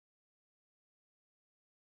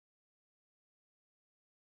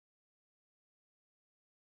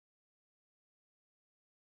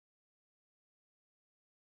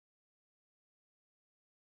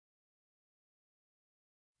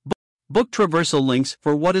Book traversal links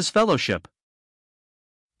for what is fellowship.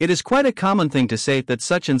 It is quite a common thing to say that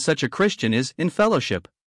such and such a Christian is in fellowship.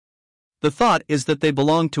 The thought is that they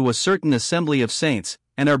belong to a certain assembly of saints,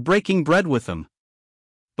 and are breaking bread with them.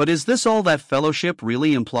 But is this all that fellowship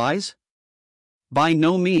really implies? By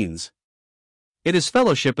no means. It is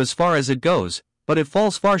fellowship as far as it goes, but it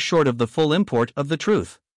falls far short of the full import of the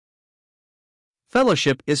truth.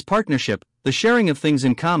 Fellowship is partnership, the sharing of things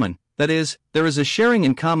in common. That is, there is a sharing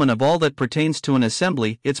in common of all that pertains to an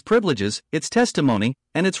assembly, its privileges, its testimony,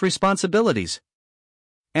 and its responsibilities.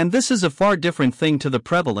 And this is a far different thing to the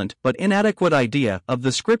prevalent but inadequate idea of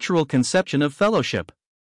the scriptural conception of fellowship.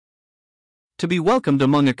 To be welcomed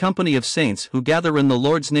among a company of saints who gather in the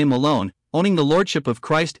Lord's name alone, owning the lordship of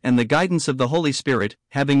Christ and the guidance of the Holy Spirit,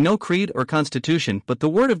 having no creed or constitution but the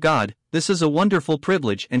Word of God, this is a wonderful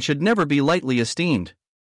privilege and should never be lightly esteemed.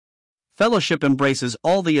 Fellowship embraces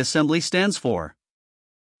all the assembly stands for.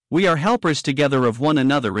 We are helpers together of one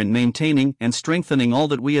another in maintaining and strengthening all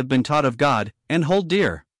that we have been taught of God, and hold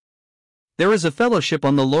dear. There is a fellowship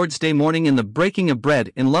on the Lord's Day morning in the breaking of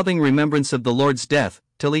bread in loving remembrance of the Lord's death,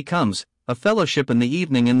 till He comes, a fellowship in the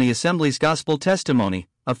evening in the assembly's gospel testimony,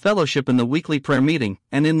 a fellowship in the weekly prayer meeting,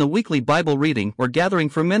 and in the weekly Bible reading or gathering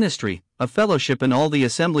for ministry, a fellowship in all the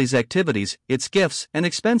assembly's activities, its gifts and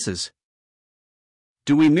expenses.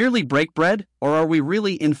 Do we merely break bread, or are we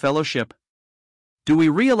really in fellowship? Do we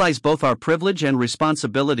realize both our privilege and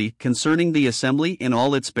responsibility concerning the assembly in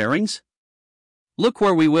all its bearings? Look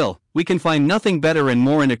where we will, we can find nothing better and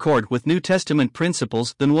more in accord with New Testament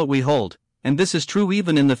principles than what we hold, and this is true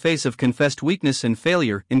even in the face of confessed weakness and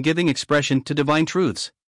failure in giving expression to divine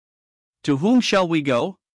truths. To whom shall we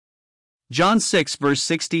go? John 6 verse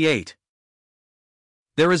 68.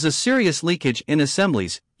 There is a serious leakage in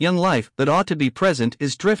assemblies. Young life that ought to be present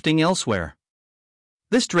is drifting elsewhere.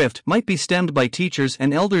 This drift might be stemmed by teachers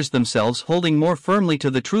and elders themselves holding more firmly to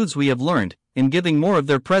the truths we have learned, in giving more of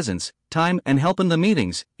their presence, time and help in the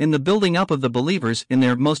meetings, in the building up of the believers in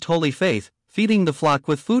their most holy faith, feeding the flock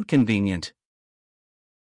with food convenient.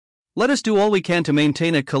 Let us do all we can to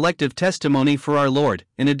maintain a collective testimony for our Lord,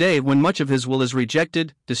 in a day when much of His will is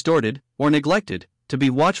rejected, distorted, or neglected, to be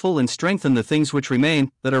watchful and strengthen the things which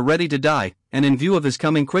remain, that are ready to die, and in view of His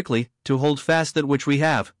coming quickly, to hold fast that which we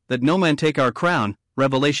have, that no man take our crown.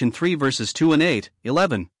 Revelation 3 verses 2 and 8,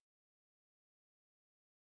 11.